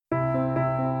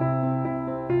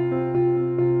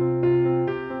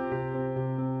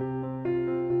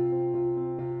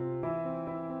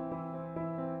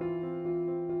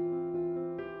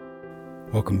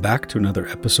Welcome back to another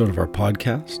episode of our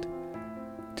podcast.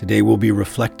 Today we'll be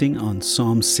reflecting on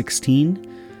Psalm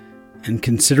 16 and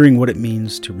considering what it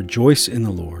means to rejoice in the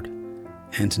Lord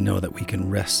and to know that we can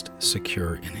rest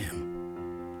secure in Him.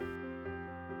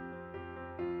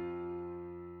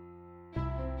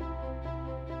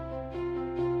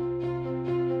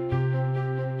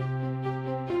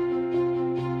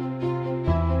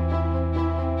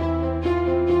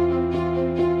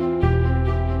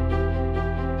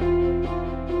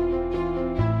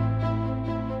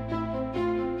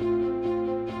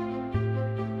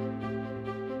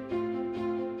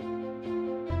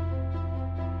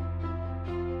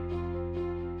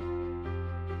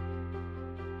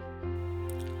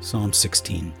 Psalm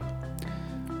 16.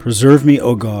 Preserve me,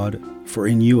 O God, for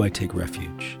in you I take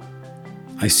refuge.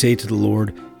 I say to the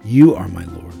Lord, you are my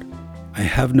Lord. I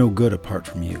have no good apart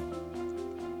from you.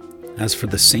 As for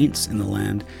the saints in the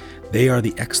land, they are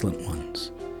the excellent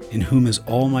ones, in whom is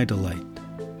all my delight.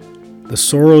 The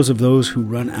sorrows of those who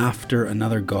run after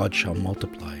another god shall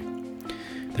multiply.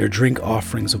 Their drink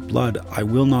offerings of blood I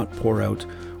will not pour out,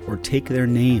 or take their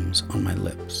names on my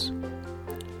lips.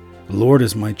 The Lord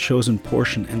is my chosen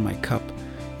portion and my cup.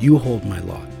 You hold my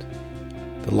lot.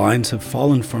 The lines have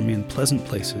fallen for me in pleasant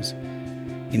places.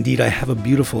 Indeed, I have a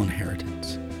beautiful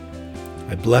inheritance.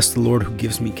 I bless the Lord who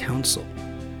gives me counsel.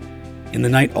 In the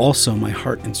night also my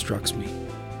heart instructs me.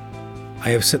 I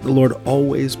have set the Lord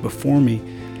always before me.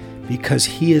 Because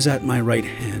he is at my right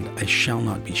hand, I shall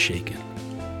not be shaken.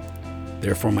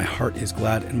 Therefore my heart is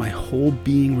glad and my whole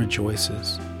being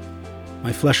rejoices.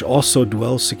 My flesh also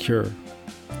dwells secure.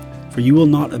 For you will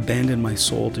not abandon my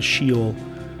soul to Sheol,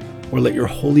 or let your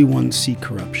Holy One see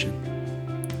corruption.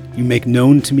 You make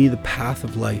known to me the path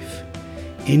of life.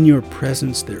 In your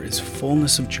presence there is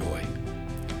fullness of joy.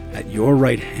 At your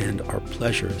right hand are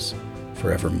pleasures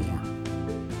forevermore.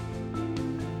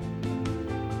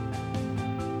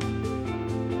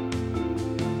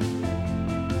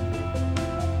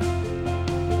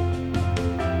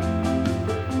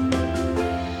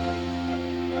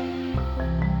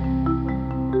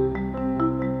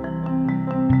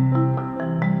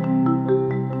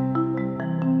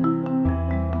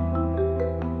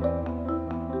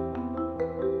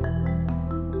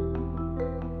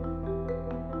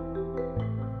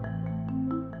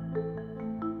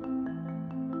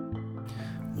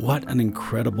 What an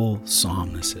incredible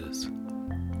psalm this is.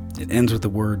 It ends with the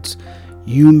words,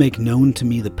 you make known to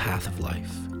me the path of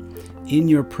life. In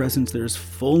your presence there is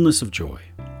fullness of joy.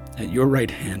 At your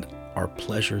right hand are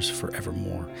pleasures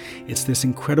forevermore. It's this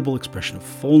incredible expression of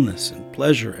fullness and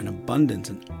pleasure and abundance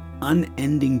and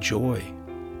unending joy.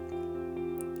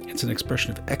 It's an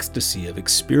expression of ecstasy, of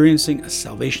experiencing a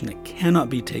salvation that cannot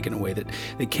be taken away,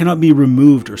 that cannot be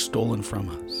removed or stolen from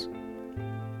us.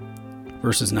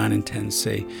 Verses 9 and 10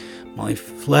 say, my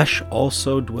flesh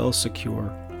also dwells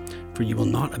secure, for you will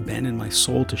not abandon my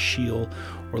soul to Sheol,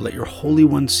 or let your Holy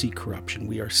One see corruption.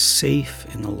 We are safe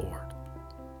in the Lord.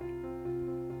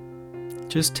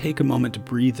 Just take a moment to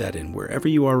breathe that in wherever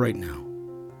you are right now.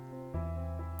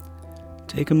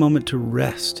 Take a moment to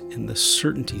rest in the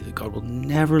certainty that God will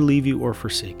never leave you or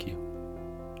forsake you,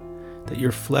 that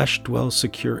your flesh dwells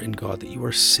secure in God, that you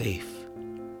are safe,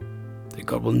 that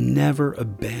God will never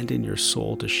abandon your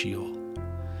soul to Sheol.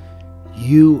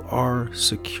 You are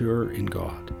secure in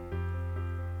God.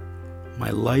 My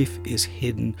life is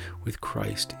hidden with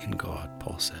Christ in God,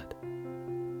 Paul said.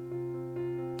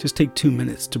 Just take 2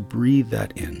 minutes to breathe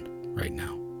that in right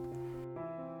now.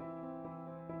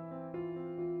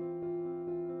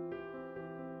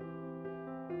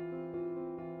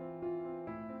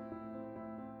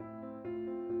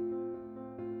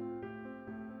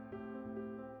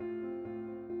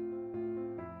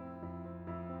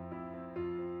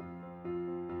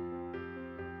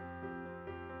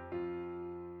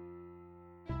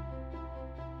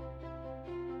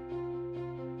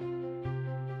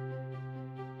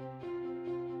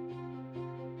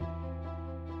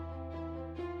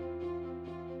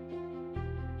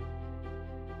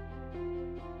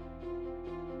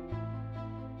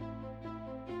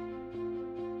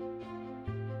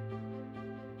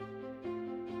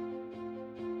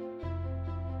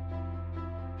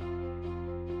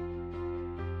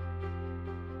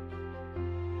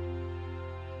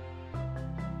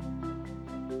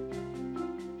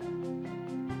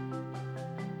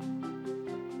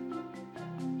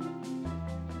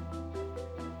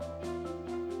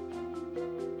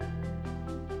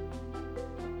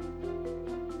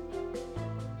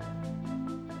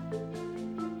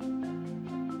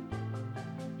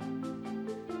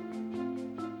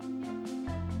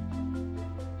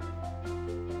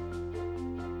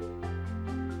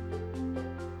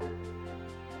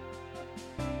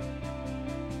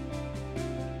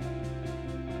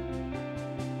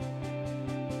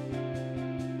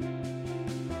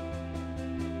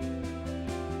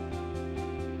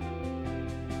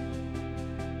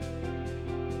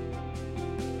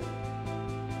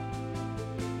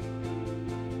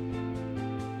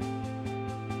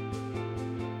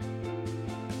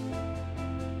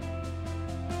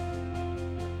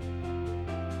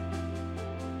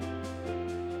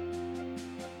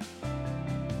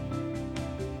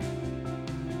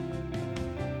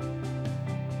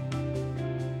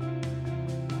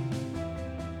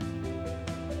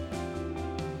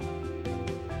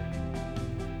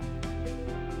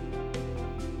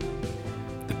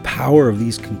 power of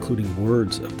these concluding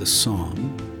words of the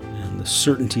psalm and the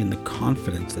certainty and the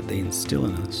confidence that they instill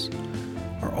in us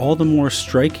are all the more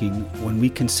striking when we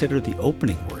consider the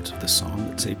opening words of the psalm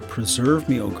that say, "Preserve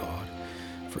me, O God,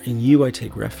 for in you I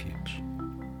take refuge."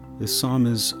 This psalm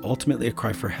is ultimately a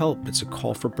cry for help. It's a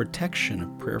call for protection, a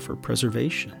prayer for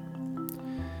preservation.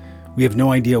 We have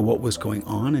no idea what was going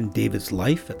on in David's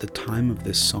life at the time of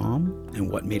this psalm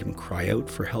and what made him cry out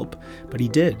for help, but he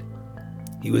did.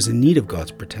 He was in need of God's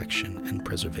protection and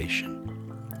preservation.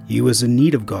 He was in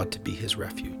need of God to be his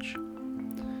refuge.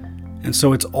 And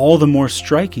so it's all the more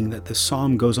striking that the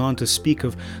psalm goes on to speak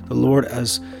of the Lord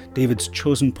as David's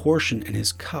chosen portion and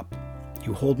his cup.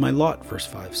 "You hold my lot," verse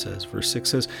 5 says. Verse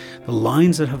 6 says, "The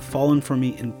lines that have fallen for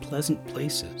me in pleasant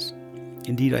places.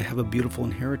 Indeed, I have a beautiful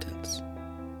inheritance."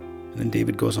 And then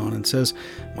David goes on and says,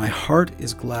 "My heart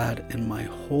is glad and my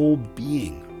whole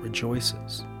being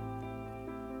rejoices."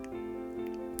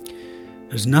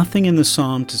 There's nothing in the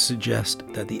psalm to suggest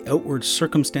that the outward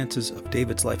circumstances of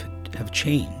David's life have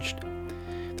changed,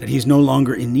 that he's no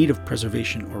longer in need of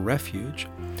preservation or refuge.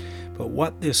 But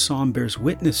what this psalm bears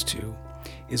witness to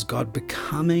is God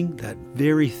becoming that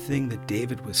very thing that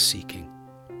David was seeking.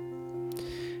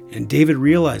 And David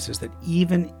realizes that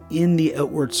even in the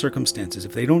outward circumstances,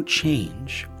 if they don't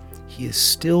change, he is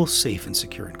still safe and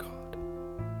secure in God.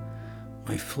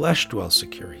 "My flesh dwells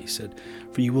secure," he said,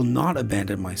 "for you will not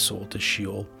abandon my soul to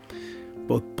Sheol."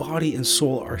 Both body and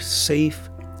soul are safe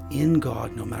in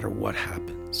God no matter what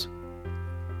happens.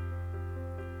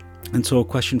 And so a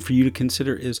question for you to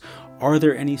consider is, are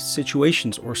there any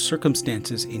situations or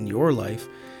circumstances in your life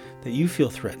that you feel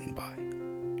threatened by,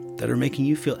 that are making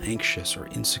you feel anxious or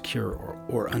insecure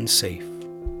or unsafe?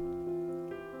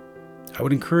 I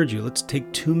would encourage you, let's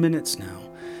take 2 minutes now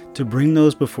to bring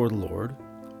those before the Lord.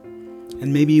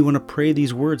 And maybe you want to pray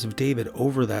these words of David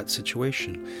over that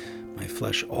situation. "My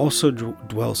flesh also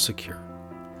dwells secure,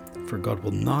 for God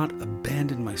will not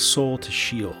abandon my soul to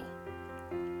Sheol."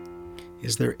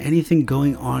 Is there anything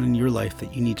going on in your life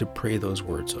that you need to pray those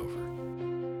words over?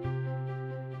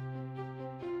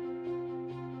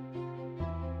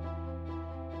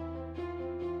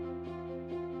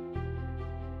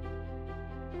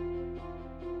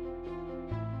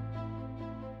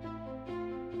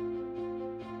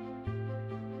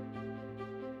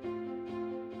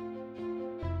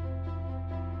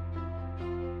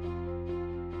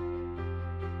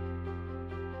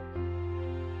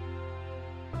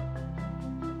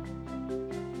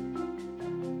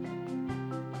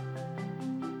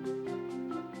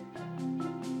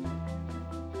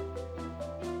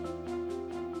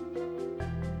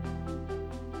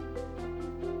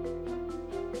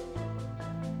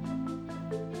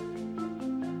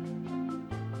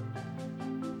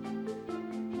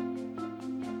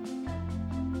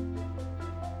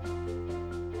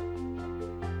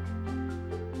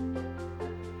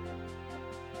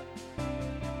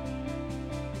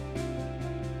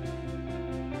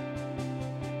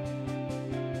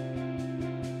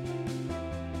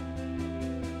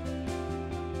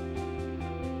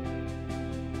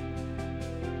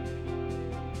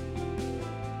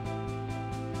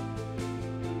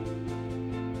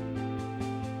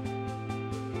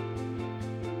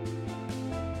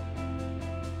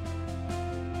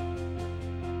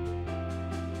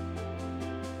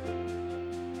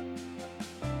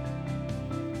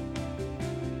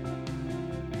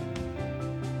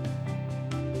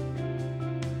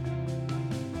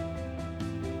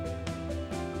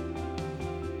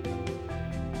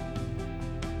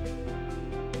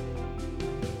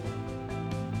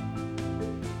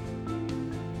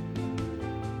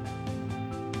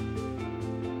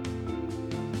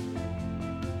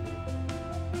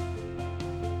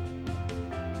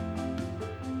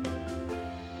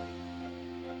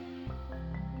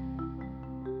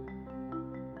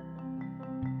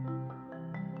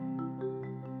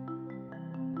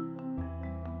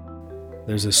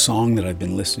 There's a song that I've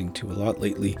been listening to a lot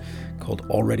lately called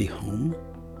 "Already Home"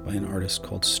 by an artist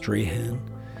called Strahan.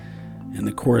 And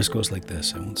the chorus goes like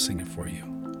this. I won't sing it for you.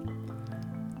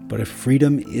 "But if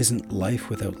freedom isn't life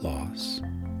without loss,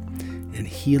 and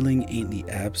healing ain't the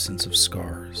absence of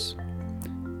scars,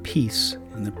 peace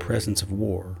in the presence of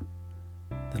war,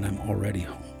 then I'm already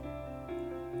home."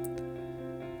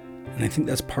 And I think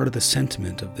that's part of the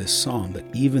sentiment of this psalm, that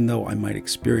even though I might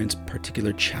experience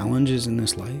particular challenges in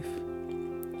this life,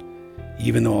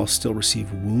 even though I'll still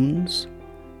receive wounds,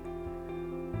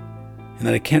 and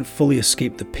that I can't fully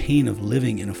escape the pain of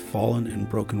living in a fallen and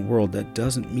broken world, that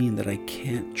doesn't mean that I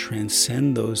can't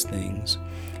transcend those things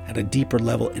at a deeper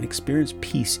level and experience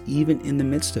peace even in the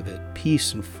midst of it,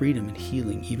 peace and freedom and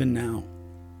healing even now.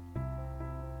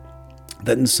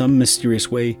 that in some mysterious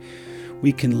way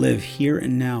we can live here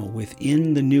and now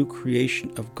within the new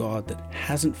creation of God that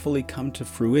hasn't fully come to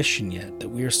fruition yet, that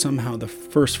we are somehow the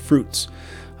first fruits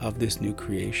of this new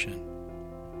creation.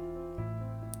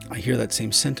 I hear that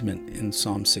same sentiment in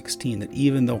Psalm 16, that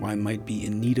even though I might be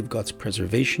in need of God's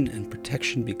preservation and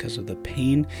protection because of the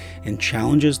pain and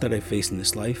challenges that I face in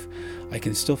this life, I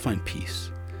can still find peace.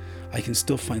 I can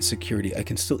still find security. I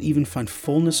can still even find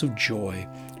fullness of joy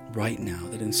right now,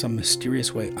 that in some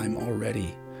mysterious way I'm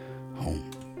already home.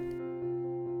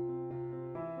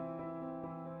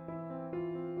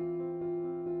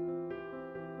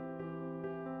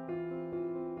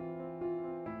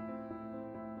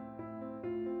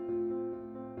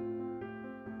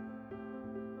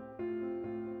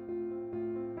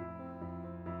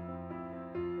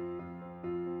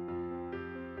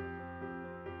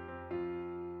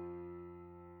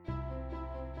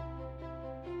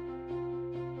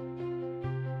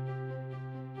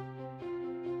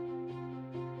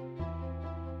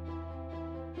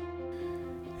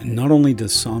 And not only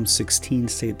does Psalm 16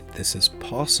 say that this is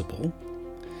possible,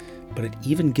 but it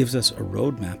even gives us a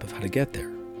roadmap of how to get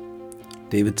there.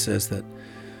 David says that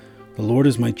the Lord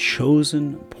is my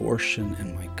chosen portion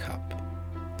and my cup.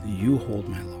 You hold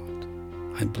my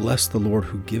lot. I bless the Lord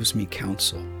who gives me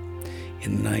counsel.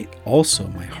 In the night also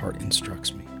my heart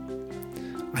instructs me.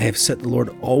 I have set the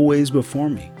Lord always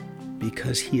before me.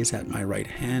 Because he is at my right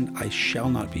hand, I shall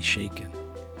not be shaken.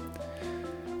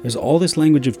 There's all this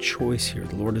language of choice here.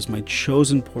 The Lord is my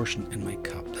chosen portion and my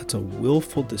cup. That's a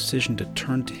willful decision to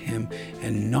turn to him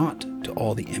and not to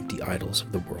all the empty idols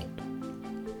of the world.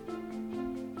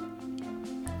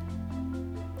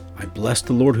 I bless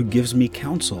the Lord who gives me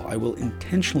counsel. I will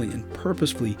intentionally and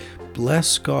purposefully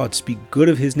bless God, speak good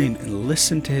of his name, and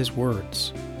listen to his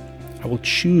words. I will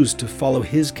choose to follow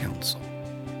his counsel.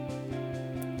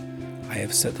 I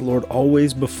have set the Lord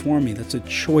always before me. That's a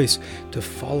choice to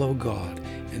follow God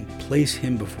and place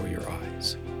him before your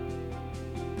eyes.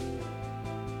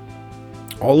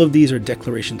 All of these are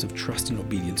declarations of trust and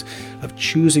obedience, of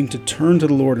choosing to turn to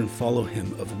the Lord and follow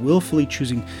him, of willfully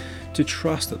choosing to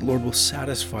trust that the Lord will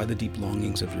satisfy the deep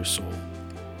longings of your soul,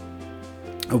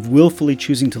 of willfully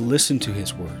choosing to listen to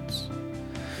his words,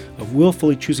 of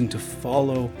willfully choosing to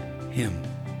follow him.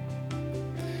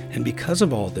 And because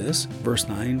of all this, verse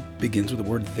 9 begins with the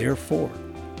word therefore.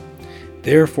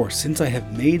 Therefore, since I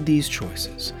have made these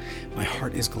choices, my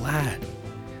heart is glad,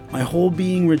 my whole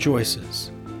being rejoices.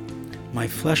 My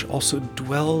flesh also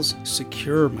dwells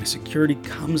secure. My security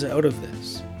comes out of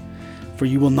this. For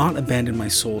you will not abandon my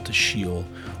soul to Sheol,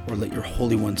 or let your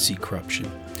Holy One see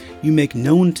corruption. You make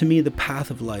known to me the path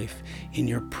of life. In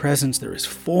your presence there is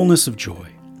fullness of joy.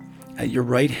 At your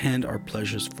right hand are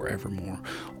pleasures forevermore.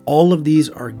 All of these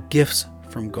are gifts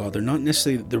from God. They're not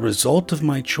necessarily the result of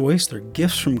my choice. They're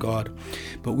gifts from God,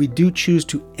 but we do choose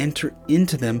to enter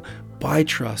into them by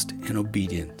trust and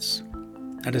obedience.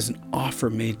 That is an offer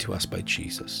made to us by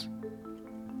Jesus.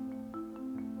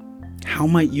 How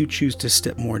might you choose to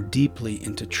step more deeply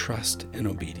into trust and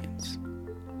obedience?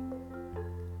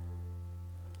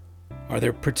 Are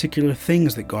there particular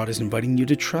things that God is inviting you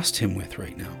to trust him with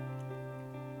right now?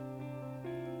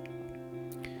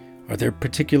 Are there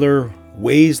particular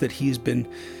ways that he's been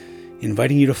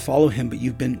inviting you to follow him, but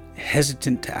you've been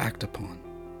hesitant to act upon?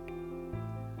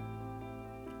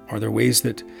 Are there ways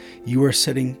that you are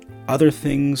setting other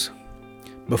things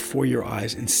before your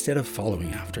eyes instead of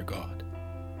following after God?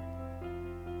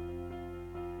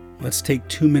 Let's take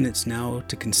 2 minutes now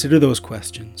to consider those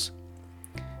questions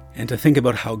and to think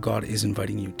about how God is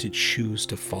inviting you to choose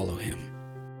to follow him.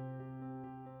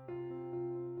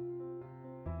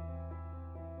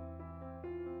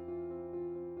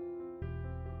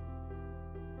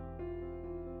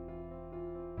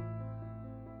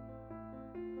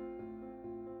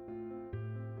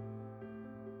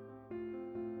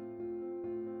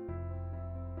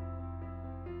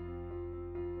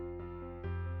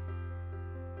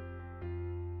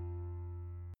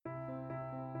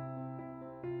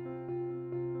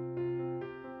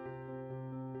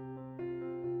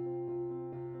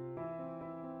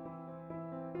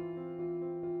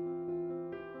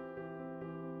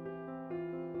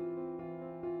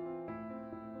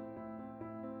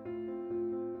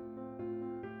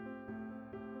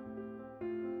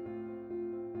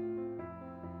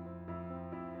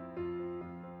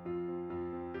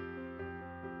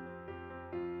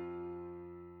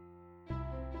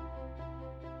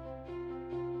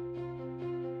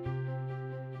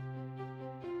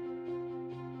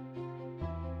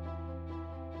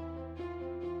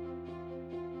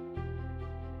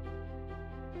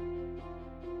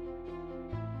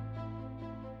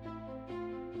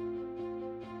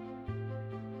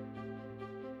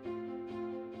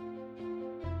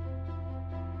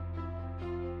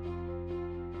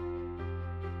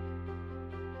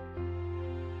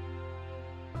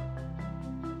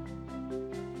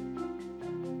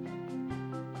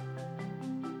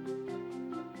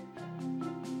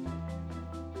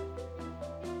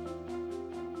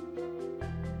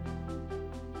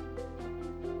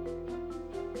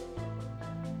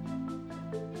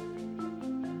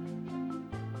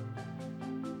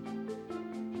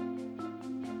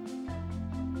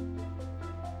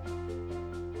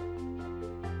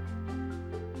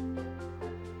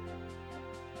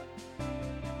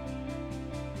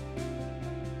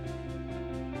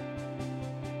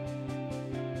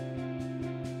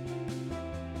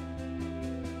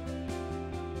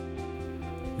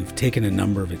 We've taken a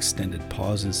number of extended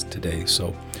pauses today,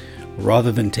 so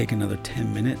rather than take another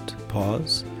 10-minute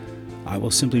pause, I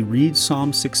will simply read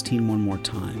Psalm 16 one more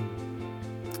time,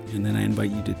 and then I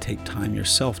invite you to take time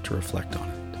yourself to reflect on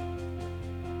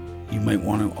it. You might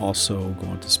want to also go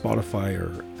onto Spotify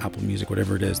or Apple Music,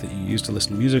 whatever it is that you use to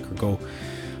listen to music, or go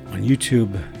on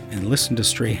YouTube and listen to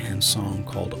Strahan's song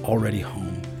called Already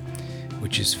Home,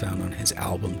 which is found on his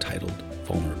album titled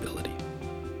Vulnerability.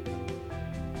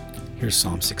 Here's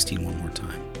Psalm 16 one more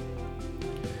time.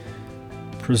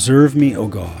 Preserve me, O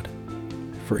God,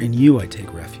 for in you I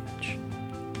take refuge.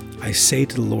 I say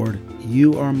to the Lord,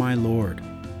 you are my Lord.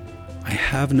 I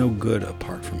have no good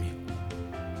apart from you.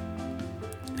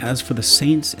 As for the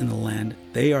saints in the land,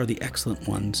 they are the excellent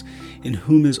ones, in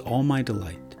whom is all my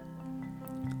delight.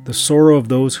 The sorrow of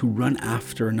those who run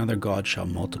after another god shall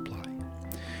multiply.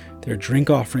 Their drink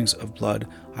offerings of blood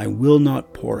I will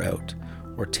not pour out,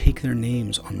 or take their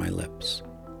names on my lips.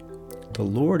 The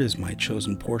Lord is my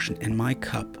chosen portion and my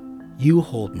cup. You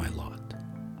hold my lot.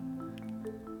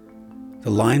 The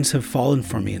lines have fallen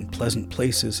for me in pleasant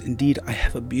places. Indeed, I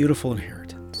have a beautiful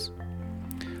inheritance.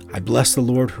 I bless the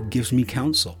Lord who gives me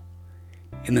counsel.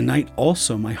 In the night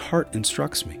also my heart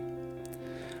instructs me.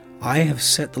 I have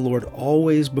set the Lord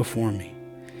always before me.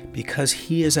 Because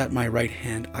he is at my right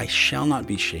hand, I shall not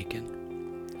be shaken.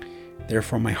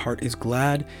 Therefore my heart is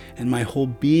glad, and my whole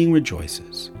being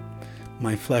rejoices.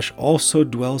 My flesh also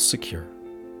dwells secure.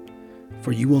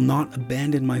 For you will not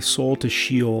abandon my soul to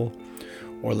Sheol,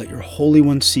 or let your Holy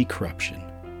One see corruption.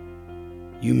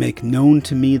 You make known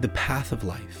to me the path of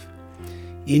life.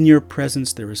 In your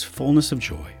presence there is fullness of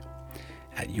joy.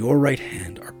 At your right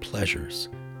hand are pleasures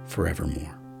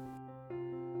forevermore.